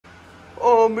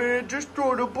Oh man, just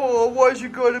throw the ball. Why's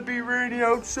it gotta be rainy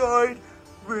outside?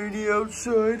 Rainy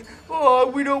outside. Oh,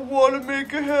 we don't want to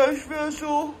make a hash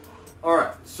vessel.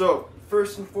 Alright, so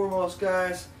first and foremost,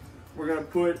 guys, we're gonna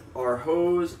put our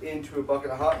hose into a bucket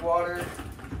of hot water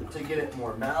to get it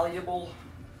more malleable.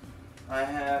 I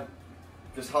have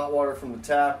just hot water from the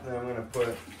tap, and then I'm gonna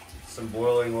put some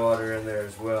boiling water in there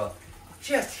as well.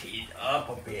 Just heat up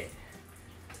a bit.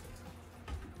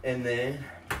 And then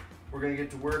we're gonna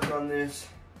get to work on this.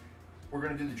 We're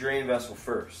gonna do the drain vessel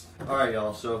first. All right,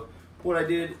 y'all, so what I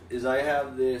did is I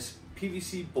have this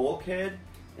PVC bulkhead,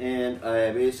 and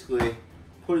I basically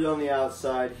put it on the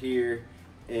outside here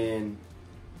and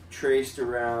traced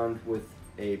around with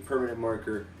a permanent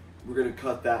marker. We're gonna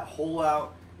cut that hole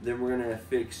out, then we're gonna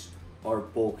fix our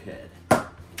bulkhead.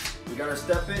 We gotta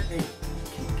step it and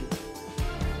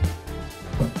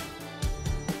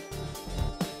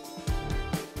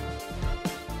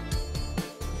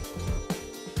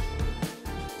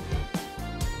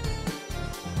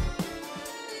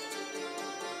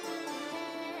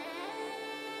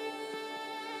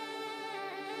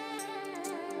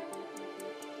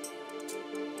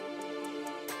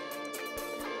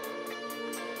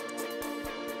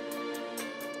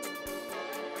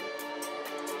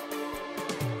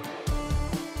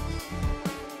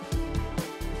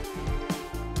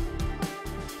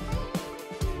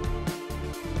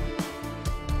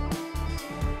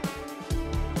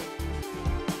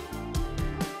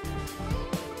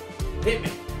hit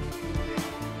me.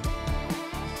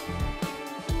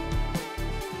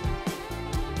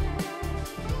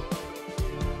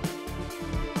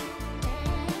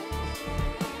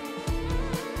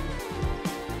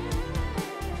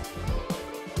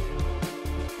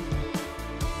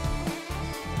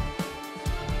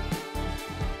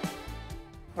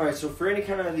 All right, so for any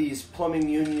kind of these plumbing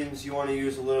unions, you want to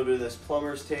use a little bit of this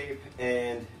plumber's tape,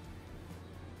 and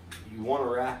you want to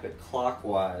wrap it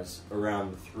clockwise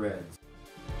around the threads.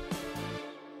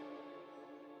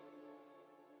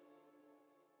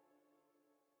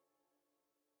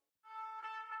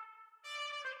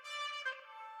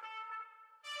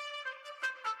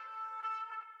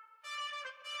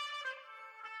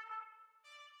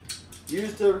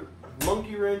 Use the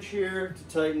monkey wrench here to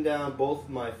tighten down both of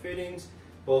my fittings,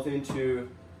 both into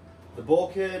the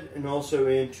bulkhead and also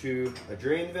into a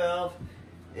drain valve.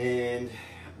 And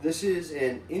this is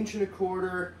an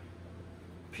 1.25 inch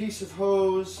piece of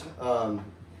hose. I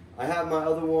have my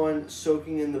other one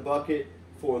soaking in the bucket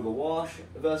for the wash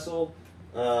vessel.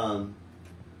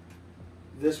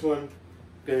 This one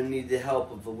gonna need the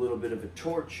help of a little bit of a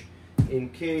torch in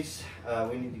case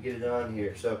we need to get it on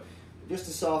here. So just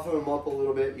to soften them up a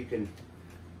little bit, you can.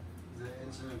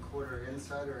 Is it 1.25 inch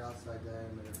inside or outside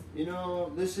diameter? You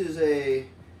know, this is a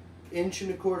 1.25 inch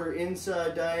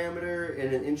inside diameter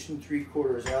and an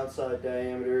 1.75 inch outside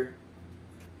diameter.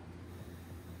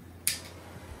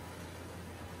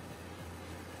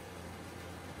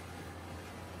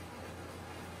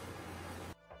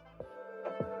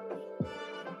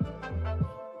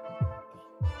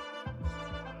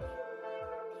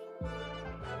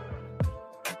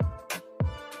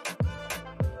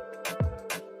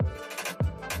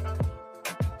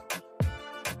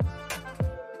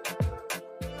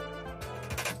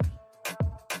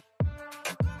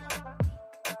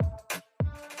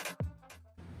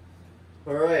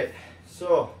 All right,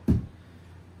 so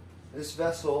this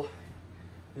vessel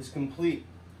is complete.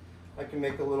 I can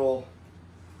make a little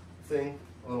thing,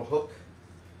 a little hook,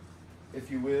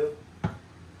 if you will,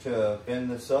 to bend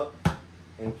this up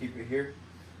and keep it here.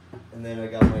 And then I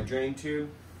got my drain tube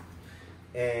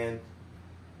and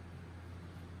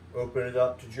open it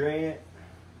up to drain it,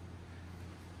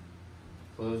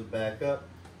 close it back up,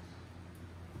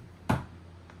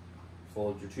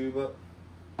 fold your tube up.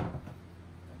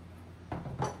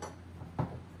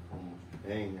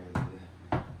 Dang,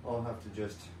 I'll have to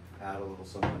just add a little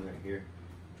something right here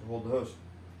to hold the hose.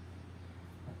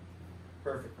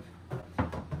 Perfect.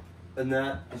 And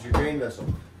that is your drain vessel.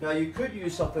 Now you could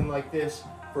use something like this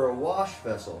for a wash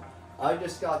vessel. I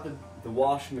just got the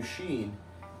wash machine,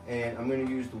 and I'm going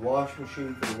to use the wash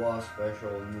machine for the wash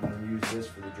vessel, and I'm going to use this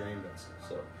for the drain vessel.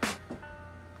 So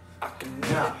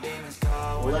now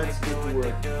let's get to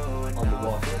work on the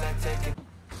wash vessel.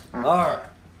 All right.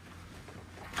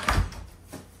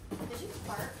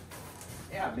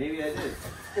 Yeah, maybe I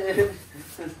did.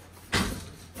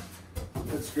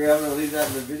 Let's grab it and leave that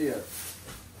in the video.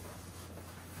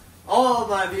 All of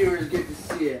my viewers get to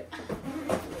see it.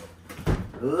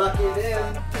 Lucky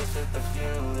them.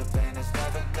 The pain is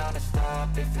never gonna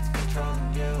stop if it's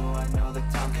controlling you. I know that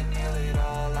time can heal it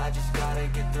all. I just gotta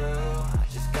get through. I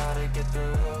just gotta gotta get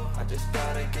through, I just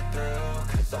gotta get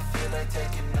through. Cause I feel like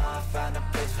taking off, find a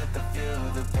place with a view.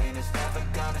 The pain is never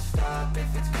gonna stop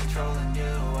if it's controlling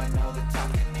you. I know that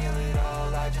time can heal it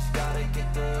all, I just gotta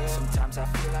get through. Sometimes I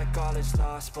feel like all is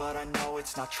lost, but I know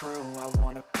it's not true. I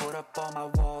wanna put up all my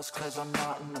walls cause I'm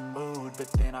not in the mood, but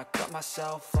then I cut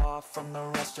myself off from the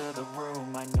rest of the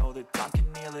room. I know that time can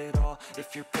heal it all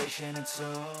if you're patient, and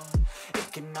soon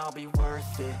it can all be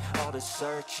worth it, all the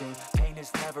searching. Pain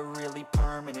is never really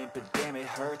permanent, but damn it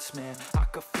hurts, man. I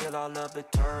could feel all of the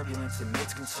turbulence and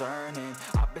it's concerning.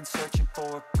 I've been searching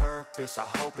for a purpose, I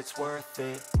hope it's worth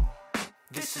it.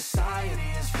 This society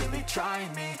is really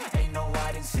trying me. Ain't no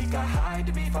hide and seek, I hide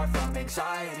to be far from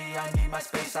anxiety. I need my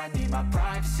space, I need my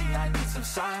privacy. I need some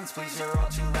silence, please, you're all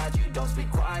too loud. You don't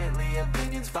speak quietly,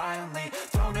 opinions violently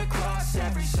thrown across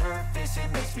every surface.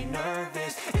 It makes me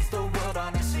nervous, is the world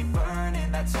honestly burning?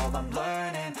 That's all I'm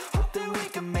learning. Hope that we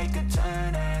can make a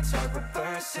turn and start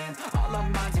reversing all our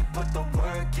minds and put the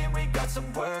work in. We got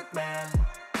some work, man.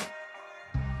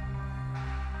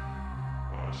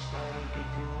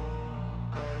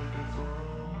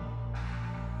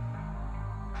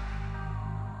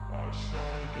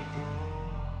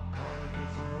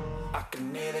 I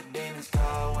can hear the demons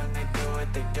call when they do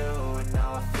what they do. And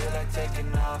now I feel like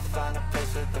taking off, find a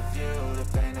place with a view. The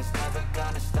pain is never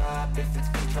gonna stop if it's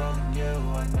controlling you.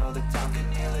 I know that time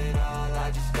can heal it all,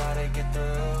 I just gotta get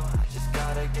through. I just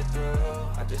gotta get through,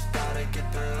 I just gotta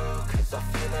get through. Cause I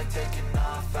feel like taking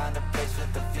off, find a place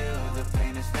with a view. The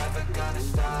pain is never gonna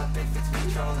stop if it's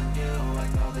controlling you. I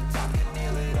know that time can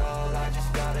heal it all, I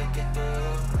just gotta get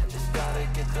through. I just gotta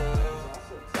get through.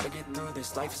 Gotta get through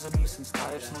this, life is a nuisance,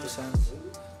 tired of loose ends.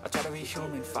 I try to be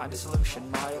human, find a solution,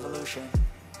 my evolution.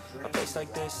 A place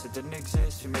like this, it didn't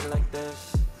exist, we made it like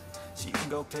this. So you can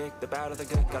go pick the bad or the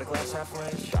good, got a glass half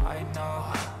wish. I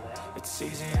know, it's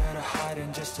easier to hide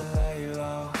than just to lay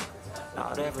low.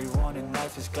 Not everyone in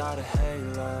life has got a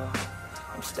halo.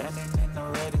 I'm standing in the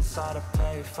red inside a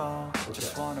payphone.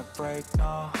 Just wanna break,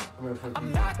 no,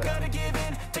 I'm not gonna give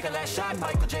in. Take a last shot,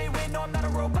 Michael J. Win. No, I'm not a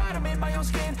robot, I'm in my own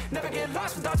skin. Never get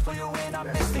lost when thoughts pull you in. I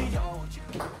miss the old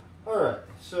you. Alright,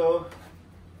 so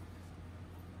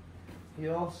he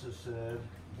also said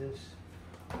this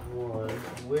one,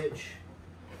 which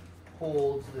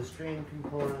holds the string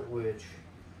component, which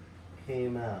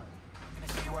came out.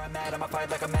 See where I'm at, I'ma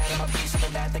fight like I'm mad. I'm a piece of the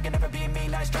that, they can never be me.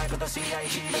 Nice try, but they'll see I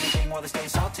achieve anything while they stay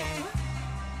salty.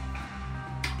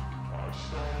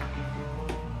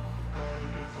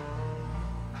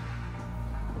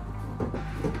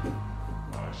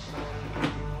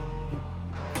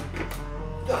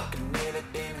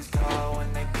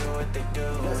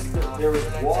 There was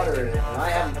water in it, and I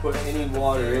haven't put any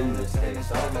water in this thing,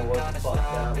 so I don't know what the fuck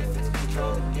that was.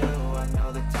 I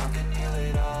know that time can heal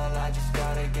it all, I just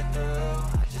gotta get through.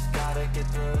 I just gotta get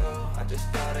through, I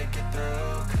just gotta get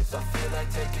through. Cause I feel like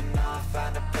taking off,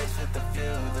 find a place with a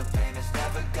view. The pain is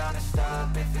never gonna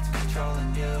stop if it's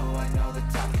controlling you. I know that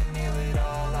time can heal it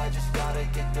all, I just gotta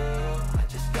get through. I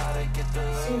just gotta get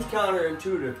through. Seems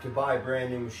counterintuitive to buy a brand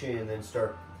new machine and then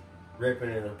start ripping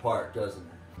it apart, doesn't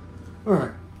it?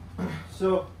 Alright,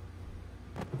 so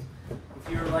if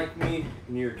you're like me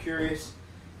and you're curious,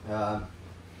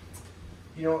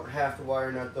 you don't have to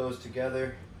wire nut those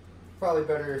together. Probably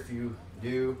better if you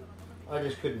do. I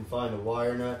just couldn't find a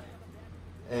wire nut,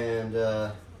 and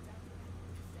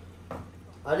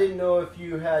I didn't know if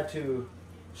you had to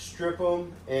strip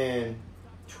them and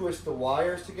twist the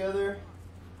wires together,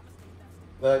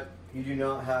 but you do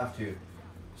not have to.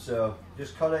 So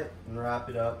just cut it and wrap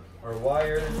it up. Our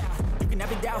wires you can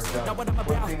have it down, not what I'm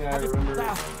about. One thing I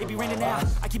remember it be raining out,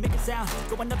 I keep making sound.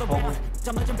 Go another round,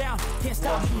 I'm legend bound, can't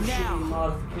stop me now.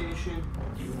 Modification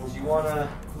is you want to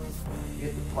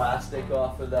get the plastic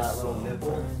off of that little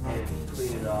nipple and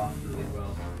clean it off really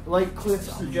well. Like Cliff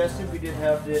suggested, we did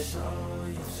have this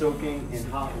soaking in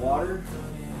hot water.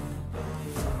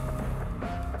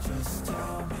 Just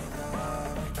tell me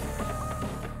that I can.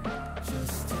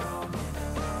 Just tell me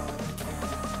that I can.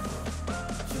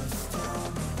 Just tell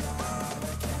me that I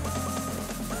can.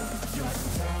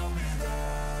 Just tell me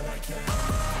that I can.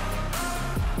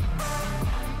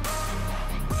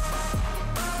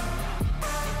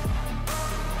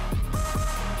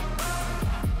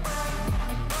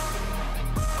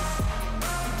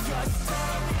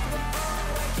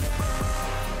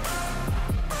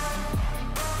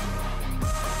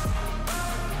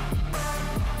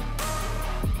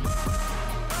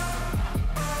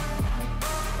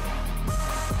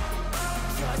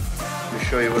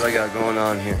 Show you what I got going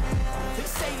on here.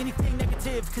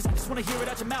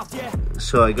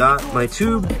 So I got my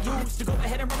tube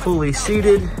fully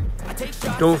seated.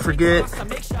 don't forget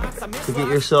to get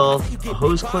yourself a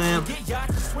hose clamp.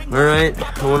 All right,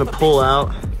 I want to pull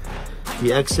out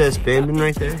the excess bending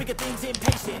right there.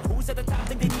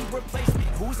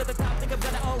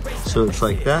 So it's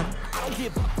like that.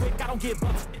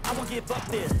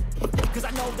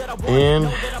 And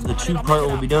the tube part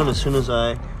will be done as soon as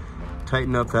I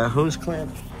tighten up that hose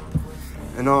clamp.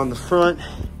 And on the front,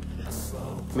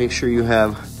 make sure you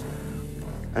have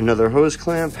another hose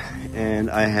clamp, and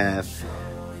I have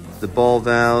the ball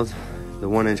valve, the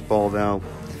 1-inch ball valve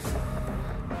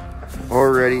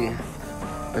already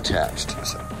attached.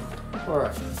 So, all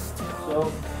right,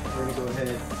 so we're gonna go ahead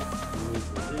and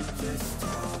remove the lid kit.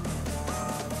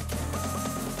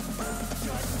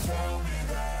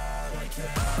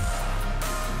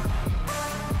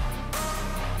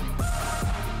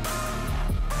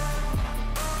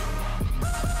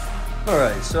 All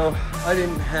right, so I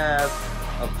didn't have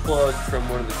a plug from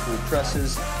one of the cool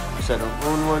presses because I don't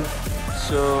own one.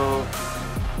 So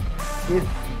if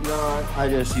not, I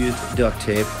just used duct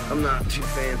tape. I'm not too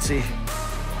fancy.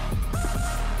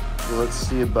 So let's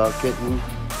see about getting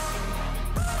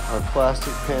our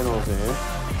plastic panels in.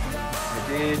 I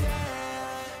did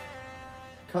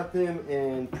cut them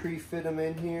and pre-fit them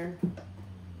in here.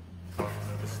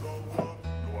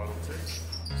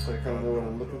 So I kind of know what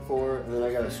I'm looking for. And then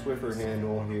I got a Swiffer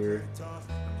handle here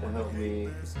to help me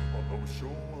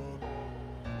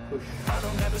push. I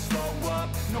don't ever slow up,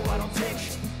 no I don't take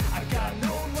shit. I got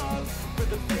no love for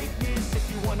the fakeness.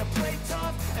 If you wanna play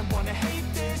tough and wanna hate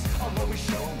this, I'll always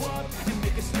show up and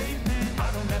make a statement. I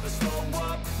don't ever slow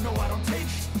up, no I don't take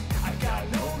shit. I got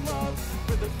no love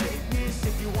for the fakeness.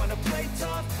 If you wanna play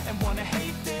tough and wanna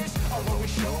hate this, I'll always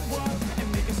show up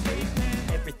and make a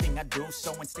statement. Everything I do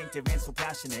so instinctive and so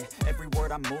passionate. Every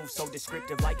word I move so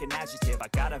descriptive like an adjective. I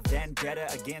got a vendetta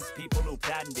against people who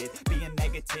patented being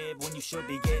negative when you should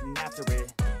be getting after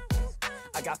it.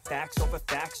 I got facts over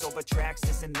tracks,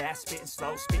 this and that. Spitting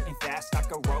slow, spitting fast. I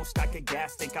could roast, I could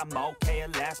gas. Think I'm okay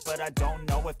at last, but I don't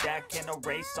know if that can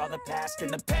erase all the past.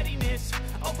 And the pettiness,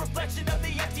 a reflection of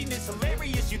the emptiness.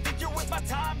 Hilarious, you think you're worth my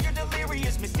time, you're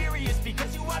delirious. Mysterious,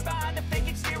 because you hide behind a fake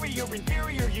exterior.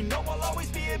 Inferior, you know I'll always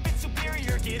be a bit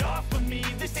superior. Get off of me,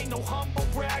 this ain't no humble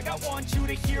brag. I want you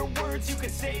to hear words, you can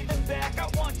say them back. I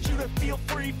want you to feel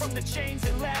free from the chains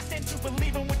that last, and to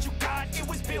believe in what you got, it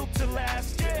was built to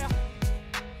last, yeah.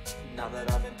 Now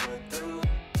that I've been put through,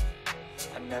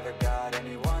 I never got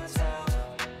anyone's help.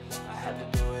 I had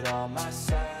to do it all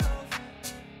myself.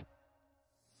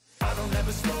 I don't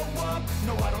ever slow up,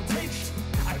 no I don't take shit.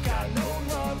 I got no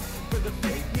love for the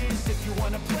fakeness. If you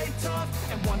wanna play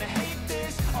tough and wanna hate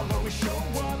this, I'll always show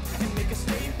up and make a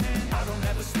statement. I don't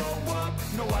ever slow up,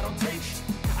 no I don't take shit.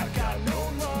 I got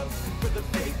no love for the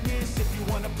fakeness. If you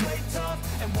wanna play tough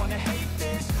and wanna hate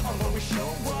this, I'll always show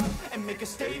up and make a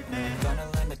statement. Gonna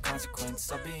learn the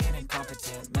consequence of being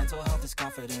incompetent. Mental health is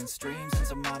confidence, dreams and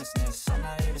some honestness. I'm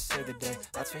not here to save the day,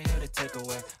 that's for you to take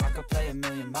away. I could play a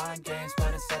million mind games,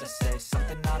 but instead I say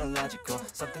something not illogical,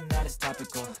 something that is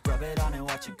topical. Rub it on and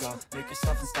watch it go, make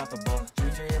yourself unstoppable.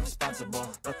 Dreams are irresponsible,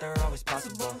 but they're always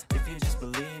possible. If you just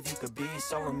believe, you could be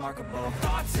so remarkable.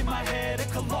 Thoughts in my head, a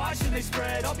collage and they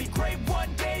spread. I'll be great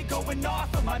one day, going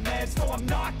off of my meds. No, I'm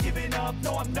not giving up,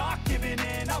 no, I'm not giving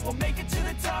in. I will make it to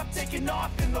the top, taking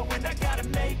off in the wind. I gotta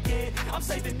make it, I'm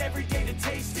saving every day to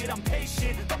taste it. I'm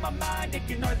patient, but my mind, it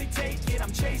can hardly take it.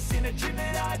 I'm chasing a dream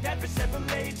that I've had for several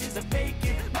ages. A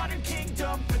vacant, modern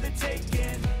kingdom for the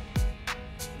taking.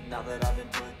 Now that I've been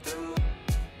put through,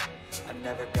 I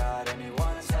never got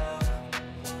anyone's help.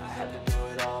 I had to do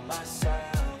it all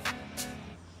myself.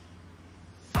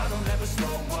 I don't ever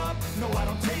slow up, no I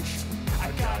don't take shit.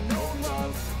 I got no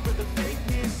love for the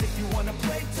fakeness. If you wanna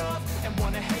play tough and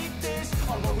wanna hate this,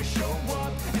 I'll always show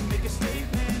up and make a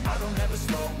statement. I don't ever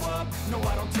slow up, no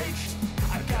I don't take shit.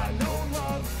 I got no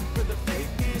love for the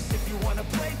fakeness. If you wanna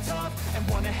play tough and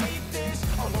wanna hate this,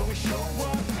 I'll always show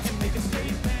up and make a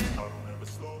statement. I don't ever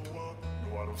slow up,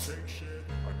 no I don't take shit.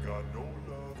 I got no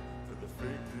love for the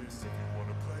fakeness. If you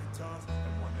wanna play tough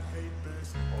and wanna hate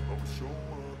this, I'll always show up.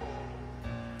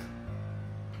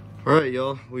 All right,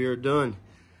 y'all, we are done.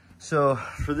 So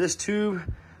for this tube,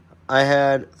 I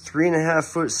had 3.5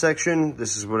 foot section.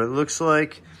 This is what it looks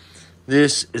like.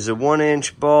 This is a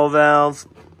 1-inch ball valve.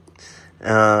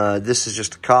 This is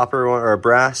just a copper one or a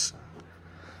brass.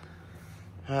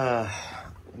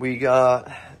 We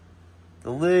got the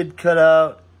lid cut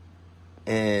out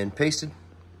and pasted.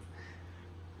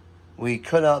 We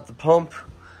cut out the pump.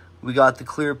 We got the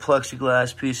clear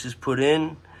plexiglass pieces put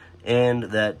in and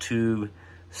that tube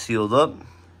sealed up.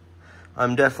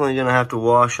 I'm definitely gonna have to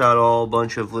wash out a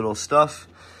bunch of little stuff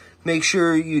Make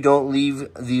sure you don't leave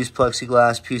these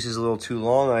plexiglass pieces a little too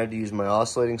long. I had to use my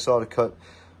oscillating saw to cut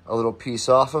a little piece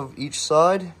off of each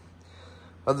side.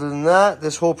 Other than that,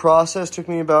 this whole process took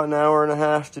me about an hour and a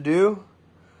half to do.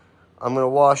 I'm going to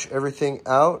wash everything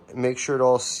out and make sure it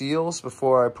all seals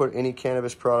before I put any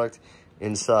cannabis product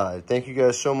inside. Thank you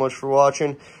guys so much for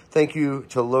watching. Thank you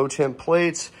to Low Temp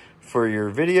Plates for your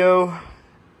video.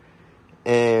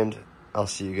 And I'll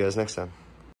see you guys next time.